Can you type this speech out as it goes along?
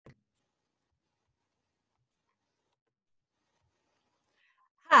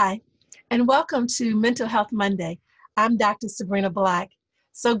Hi, and welcome to Mental Health Monday. I'm Dr. Sabrina Black.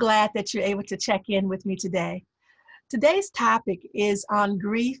 So glad that you're able to check in with me today. Today's topic is on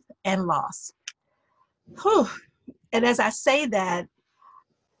grief and loss. Whew. And as I say that,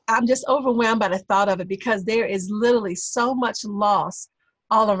 I'm just overwhelmed by the thought of it because there is literally so much loss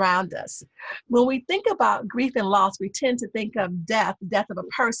all around us. When we think about grief and loss, we tend to think of death of a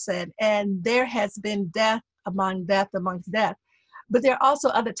person, and there has been death amongst death. But there are also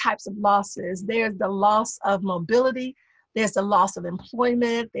other types of losses. There's the loss of mobility, there's the loss of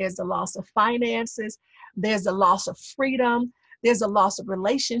employment, there's the loss of finances, there's the loss of freedom, there's the loss of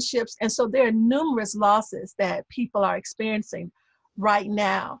relationships. And so there are numerous losses that people are experiencing right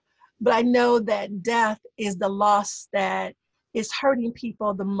now. But I know that death is the loss that is hurting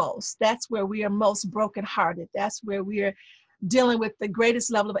people the most. That's where we are most brokenhearted. That's where we are dealing with the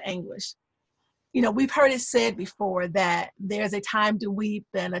greatest level of anguish. You know, we've heard it said before that there's a time to weep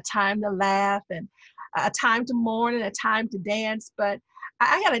and a time to laugh and a time to mourn and a time to dance. But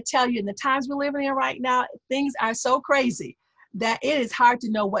I got to tell you, in the times we're living in right now, things are so crazy that it is hard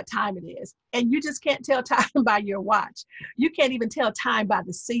to know what time it is. And you just can't tell time by your watch. You can't even tell time by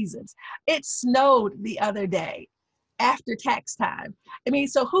the seasons. It snowed the other day after tax time. I mean,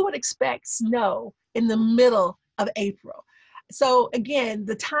 so who would expect snow in the middle of April? So again,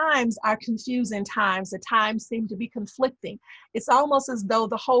 the times are confusing times. The times seem to be conflicting. It's almost as though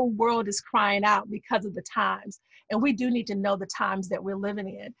the whole world is crying out because of the times. And we do need to know the times that we're living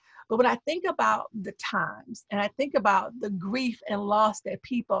in. But when I think about the times and I think about the grief and loss that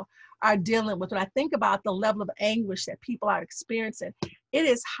people are dealing with, when I think about the level of anguish that people are experiencing, it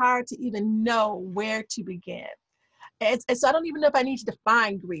is hard to even know where to begin. And so I don't even know if I need to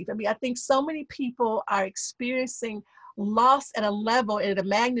define grief. I mean, I think so many people are experiencing loss at a level and at a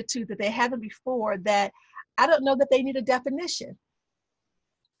magnitude that they haven't before that I don't know that they need a definition.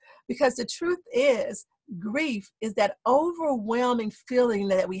 Because the truth is, grief is that overwhelming feeling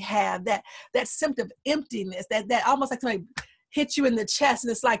that we have, that symptom of emptiness, that almost like somebody hit you in the chest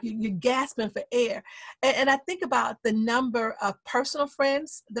and it's like you're gasping for air. And I think about the number of personal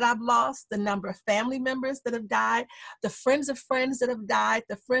friends that I've lost, the number of family members that have died, the friends of friends that have died,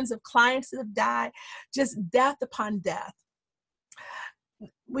 the friends of clients that have died, just death upon death.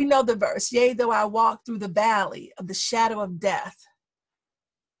 We know the verse, yea, though I walk through the valley of the shadow of death,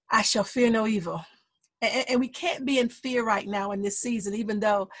 I shall fear no evil. And we can't be in fear right now in this season, even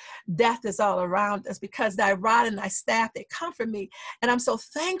though death is all around us, because thy rod and thy staff, they comfort me. And I'm so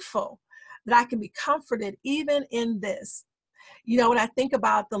thankful that I can be comforted even in this. You know, when I think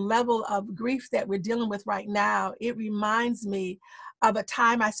about the level of grief that we're dealing with right now, it reminds me of a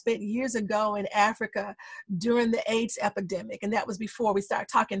time I spent years ago in Africa during the AIDS epidemic. And that was before we started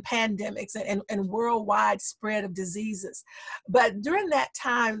talking pandemics and worldwide spread of diseases. But during that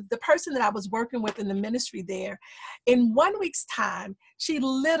time, the person that I was working with in the ministry there, in 1 week's time, she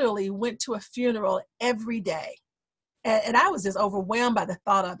literally went to a funeral every day. And I was just overwhelmed by the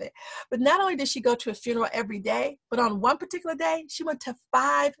thought of it. But not only did she go to a funeral every day, but on one particular day, she went to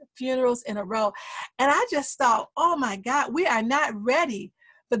 5 funerals in a row. And I just thought, oh my God, we are not ready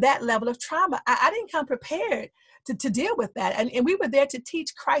for that level of trauma. I didn't come prepared to deal with that. And we were there to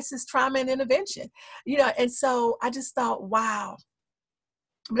teach crisis trauma and intervention, you know, and so I just thought, wow.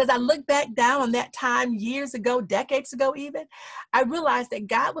 But as I look back down on that time years ago, decades ago even, I realized that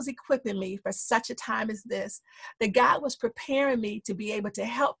God was equipping me for such a time as this, that God was preparing me to be able to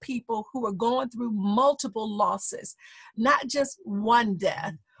help people who were going through multiple losses, not just one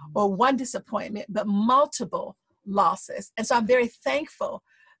death or one disappointment, but multiple losses. And so I'm very thankful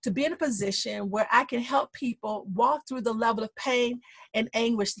to be in a position where I can help people walk through the level of pain and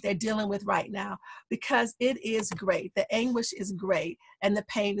anguish that they're dealing with right now, because it is great. The anguish is great and the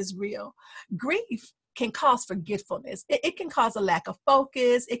pain is real. Grief can cause forgetfulness. It can cause a lack of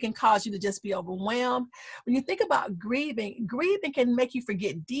focus. It can cause you to just be overwhelmed. When you think about grieving can make you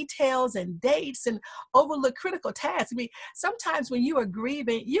forget details and dates and overlook critical tasks. I mean, sometimes when you are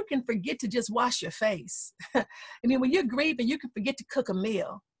grieving, you can forget to just wash your face. I mean, when you're grieving, you can forget to cook a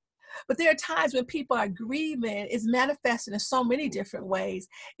meal. But there are times when people are grieving, it's manifested in so many different ways.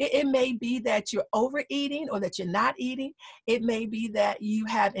 It may be that you're overeating or that you're not eating. It may be that you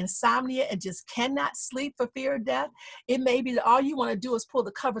have insomnia and just cannot sleep for fear of death. It may be that all you want to do is pull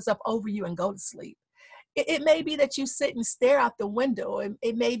the covers up over you and go to sleep. It may be that you sit and stare out the window.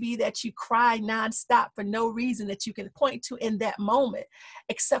 It may be that you cry nonstop for no reason that you can point to in that moment,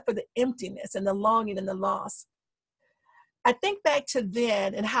 except for the emptiness and the longing and the loss. I think back to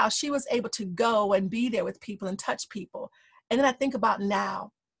then and how she was able to go and be there with people and touch people. And then I think about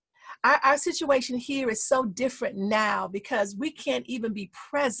now. Our situation here is so different now because we can't even be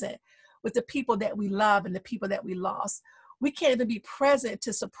present with the people that we love and the people that we lost. We can't even be present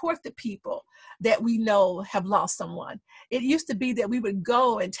to support the people that we know have lost someone. It used to be that we would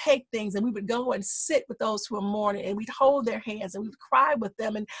go and take things and we would go and sit with those who are mourning and we'd hold their hands and we would cry with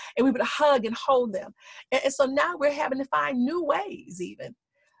them and we would hug and hold them. And so now we're having to find new ways even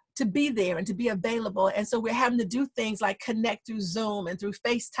to be there and to be available. And so we're having to do things like connect through Zoom and through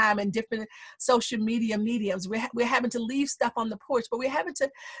FaceTime and different social media mediums. We're having to leave stuff on the porch, but we're having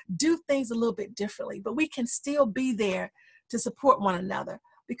to do things a little bit differently. But we can still be there to support one another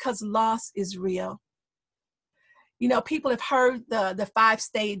because loss is real. You know, people have heard the 5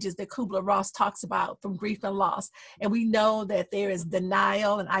 stages that Kubler-Ross talks about from grief and loss. And we know that there is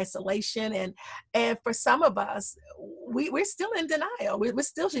denial and isolation. And for some of us, we're still in denial. We're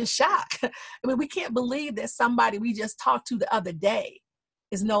still in shock. I mean, we can't believe that somebody we just talked to the other day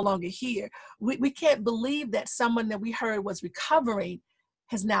is no longer here. We can't believe that someone that we heard was recovering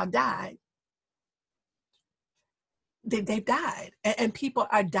has now died. They've died, and people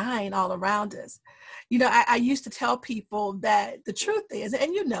are dying all around us. You know, I used to tell people that the truth is,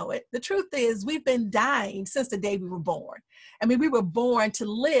 and you know it, the truth is we've been dying since the day we were born. I mean, we were born to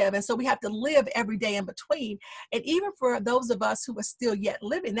live, and so we have to live every day in between. And even for those of us who are still yet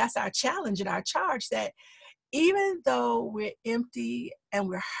living, that's our challenge and our charge, that even though we're empty and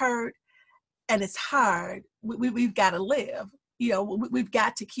we're hurt and it's hard, we've got to live. You know, we've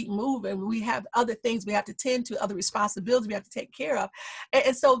got to keep moving. We have other things we have to tend to, other responsibilities we have to take care of.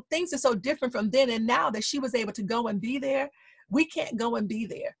 And so things are so different from then and now that she was able to go and be there. We can't go and be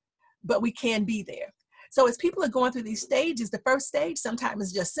there, but we can be there. So as people are going through these stages, the first stage sometimes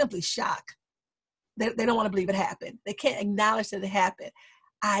is just simply shock. They don't want to believe it happened. They can't acknowledge that it happened.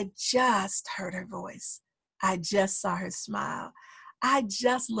 I just heard her voice. I just saw her smile. I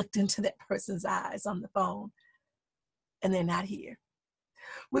just looked into that person's eyes on the phone. And they're not here.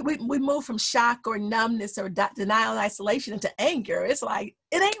 We move from shock or numbness or denial and isolation into anger. It's like,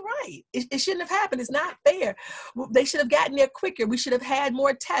 it ain't right. It shouldn't have happened. It's not fair. They should have gotten there quicker. We should have had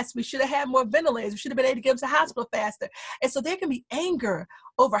more tests. We should have had more ventilators. We should have been able to get them to the hospital faster. And so there can be anger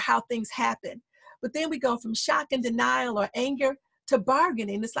over how things happen. But then we go from shock and denial or anger to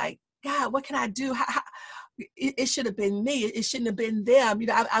bargaining. It's like, God, what can I do? It should have been me. It shouldn't have been them. You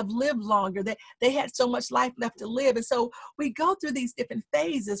know, I've lived longer. They had so much life left to live. And so we go through these different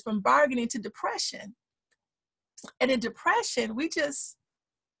phases from bargaining to depression. And in depression, we just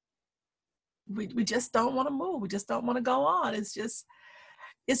don't want to move. We just don't want to go on. It's just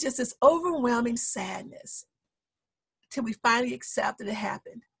this overwhelming sadness till we finally accept that it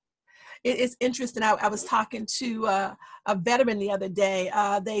happened. It's interesting. I was talking to a veteran the other day.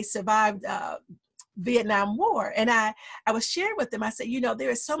 They survived Vietnam War. And I was sharing with them, I said, you know,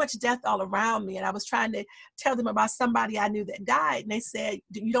 there is so much death all around me. And I was trying to tell them about somebody I knew that died. And they said,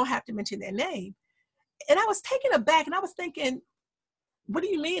 you don't have to mention their name. And I was taken aback and I was thinking, what do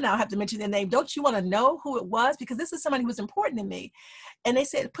you mean I don't have to mention their name? Don't you want to know who it was? Because this is somebody who was important to me. And they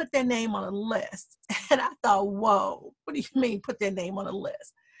said, put their name on a list. And I thought, whoa, what do you mean put their name on a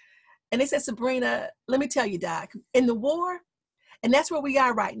list? And they said, Sabrina, let me tell you, Doc, in the war, and that's where we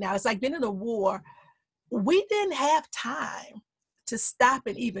are right now. It's like being in a war. We didn't have time to stop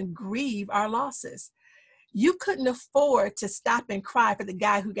and even grieve our losses. You couldn't afford to stop and cry for the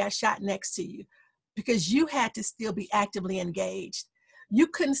guy who got shot next to you because you had to still be actively engaged. You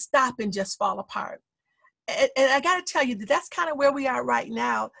couldn't stop and just fall apart. And I got to tell you that that's kind of where we are right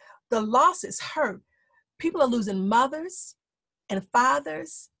now. The losses hurt. People are losing mothers and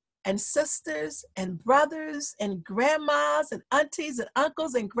fathers and sisters and brothers and grandmas and aunties and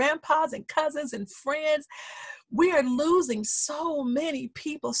uncles and grandpas and cousins and friends. We are losing so many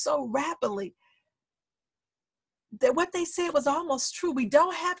people so rapidly that what they said was almost true. We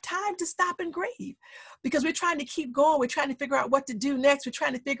don't have time to stop and grieve because we're trying to keep going. We're trying to figure out what to do next. We're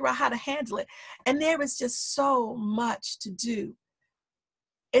trying to figure out how to handle it. And there is just so much to do.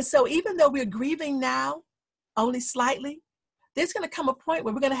 And so even though we're grieving now, only slightly, there's going to come a point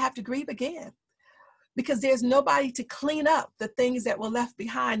where we're going to have to grieve again because there's nobody to clean up the things that were left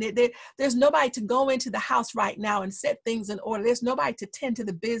behind. There's nobody to go into the house right now and set things in order. There's nobody to tend to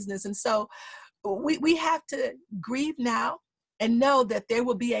the business. And so we have to grieve now and know that there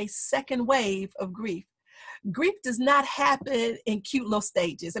will be a second wave of grief. Grief does not happen in cute little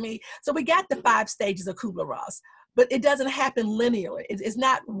stages. I mean, so we got the 5 stages of Kubler-Ross, but it doesn't happen linearly. It's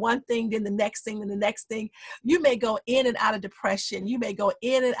not one thing, then the next thing, then the next thing. You may go in and out of depression. You may go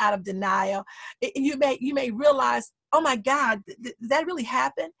in and out of denial. You may realize, oh my God, did that really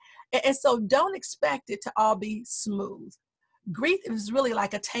happen? And so don't expect it to all be smooth. Grief is really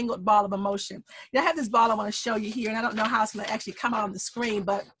like a tangled ball of emotion. I have this ball I want to show you here, and I don't know how it's going to actually come out on the screen,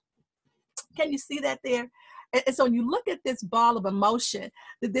 but can you see that there? And so when you look at this ball of emotion,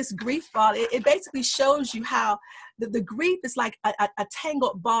 this grief ball, it basically shows you how the grief is like a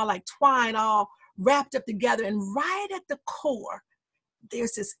tangled ball, like twine all wrapped up together. And right at the core,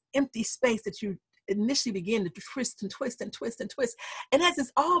 there's this empty space that you initially begin to twist and twist and twist and twist. And as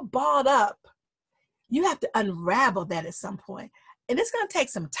it's all balled up, you have to unravel that at some point. And it's going to take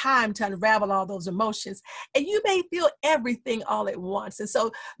some time to unravel all those emotions. And you may feel everything all at once. And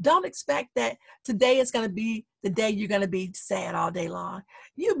so don't expect that today is going to be the day you're going to be sad all day long.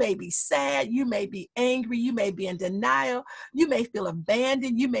 You may be sad. You may be angry. You may be in denial. You may feel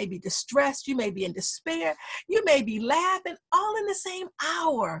abandoned. You may be distressed. You may be in despair. You may be laughing all in the same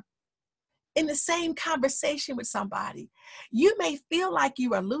hour, in the same conversation with somebody. You may feel like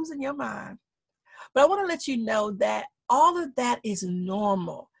you are losing your mind. But I want to let you know that all of that is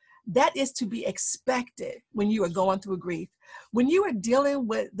normal. That is to be expected when you are going through grief. When you are dealing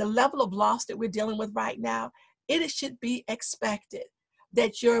with the level of loss that we're dealing with right now, it should be expected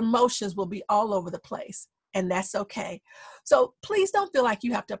that your emotions will be all over the place. And that's okay. So please don't feel like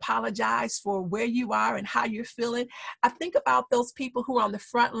you have to apologize for where you are and how you're feeling. I think about those people who are on the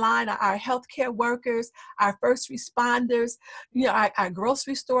front line, our healthcare workers, our first responders, our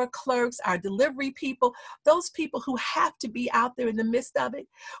grocery store clerks, our delivery people, those people who have to be out there in the midst of it.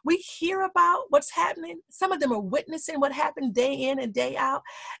 We hear about what's happening. Some of them are witnessing what happened day in and day out,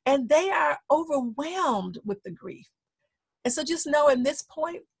 and they are overwhelmed with the grief. And so just know in this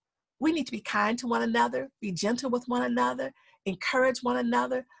point, we need to be kind to one another, be gentle with one another, encourage one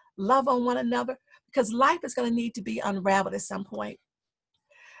another, love on one another, because life is going to need to be unraveled at some point.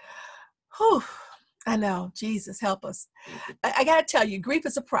 Whew, I know, Jesus, help us. I got to tell you, grief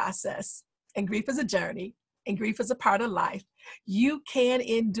is a process, and grief is a journey, and grief is a part of life. You can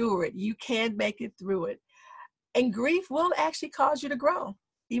endure it. You can make it through it. And grief will actually cause you to grow,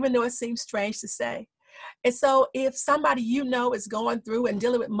 even though it seems strange to say. And so if somebody you know is going through and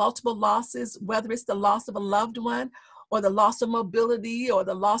dealing with multiple losses, whether it's the loss of a loved one or the loss of mobility or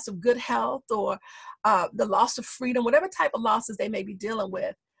the loss of good health or the loss of freedom, whatever type of losses they may be dealing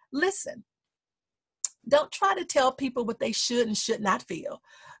with, listen. Don't try to tell people what they should and should not feel.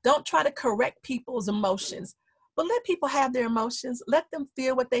 Don't try to correct people's emotions, but let people have their emotions. Let them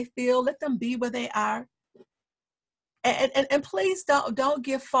feel what they feel. Let them be where they are. And please don't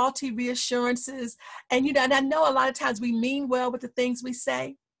give faulty reassurances. And and I know a lot of times we mean well with the things we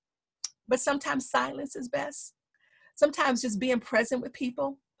say, but sometimes silence is best. Sometimes just being present with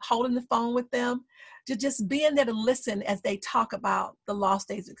people, holding the phone with them, just being there to listen as they talk about the loss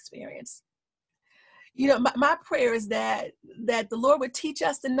they've experienced. My prayer is that the Lord would teach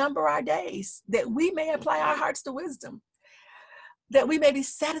us to number our days, that we may apply our hearts to wisdom, that we may be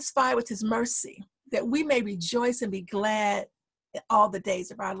satisfied with his mercy, that we may rejoice and be glad in all the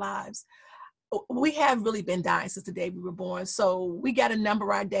days of our lives. We have really been dying since the day we were born. So we got to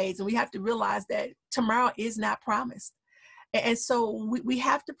number our days, and we have to realize that tomorrow is not promised. And so we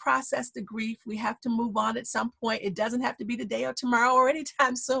have to process the grief. We have to move on at some point. It doesn't have to be today or tomorrow or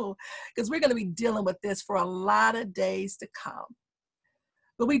anytime soon, because we're going to be dealing with this for a lot of days to come.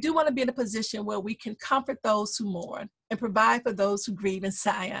 But we do want to be in a position where we can comfort those who mourn and provide for those who grieve in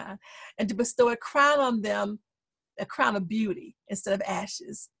Zion, and to bestow a crown on them, a crown of beauty instead of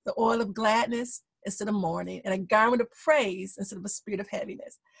ashes, the oil of gladness instead of mourning, and a garment of praise instead of a spirit of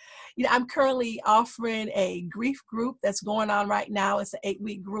heaviness. I'm currently offering a grief group that's going on right now. It's an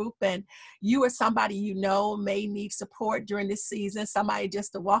 8-week group, and you or somebody may need support during this season, somebody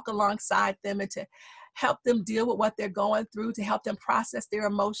just to walk alongside them and to help them deal with what they're going through, to help them process their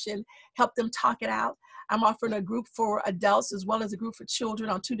emotion, help them talk it out. I'm offering a group for adults as well as a group for children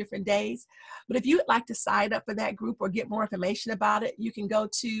on 2 different days. But if you'd like to sign up for that group or get more information about it, you can go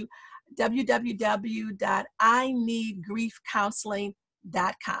to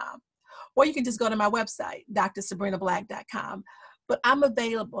www.ineedgriefcounseling.com. Or you can just go to my website, drsabrinablack.com. But I'm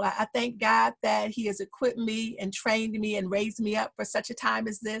available. I thank God that he has equipped me and trained me and raised me up for such a time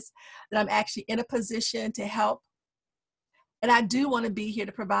as this, that I'm actually in a position to help. And I do want to be here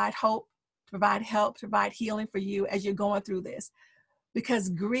to provide hope, provide help, provide healing for you as you're going through this. Because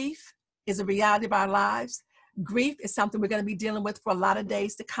grief is a reality of our lives. Grief is something we're going to be dealing with for a lot of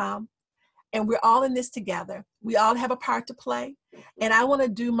days to come. And we're all in this together. We all have a part to play. And I want to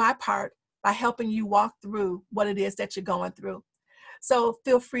do my part by helping you walk through what it is that you're going through. So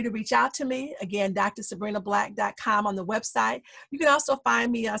feel free to reach out to me. Again, drsabrinablack.com on the website. You can also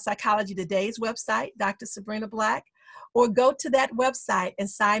find me on Psychology Today's website, Dr. Sabrina Black, or go to that website and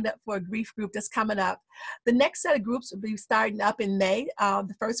sign up for a grief group that's coming up. The next set of groups will be starting up in May,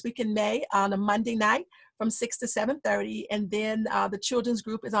 the first week in May on a Monday night from 6 to 7:30, and then the children's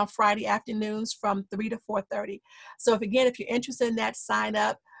group is on Friday afternoons from 3 to 4:30. So if you're interested in that, sign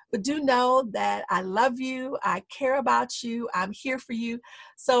up. But do know that I love you, I care about you, I'm here for you.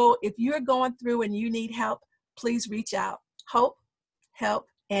 So if you're going through and you need help, please reach out. Hope, help,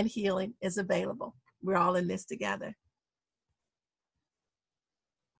 and healing is available. We're all in this together.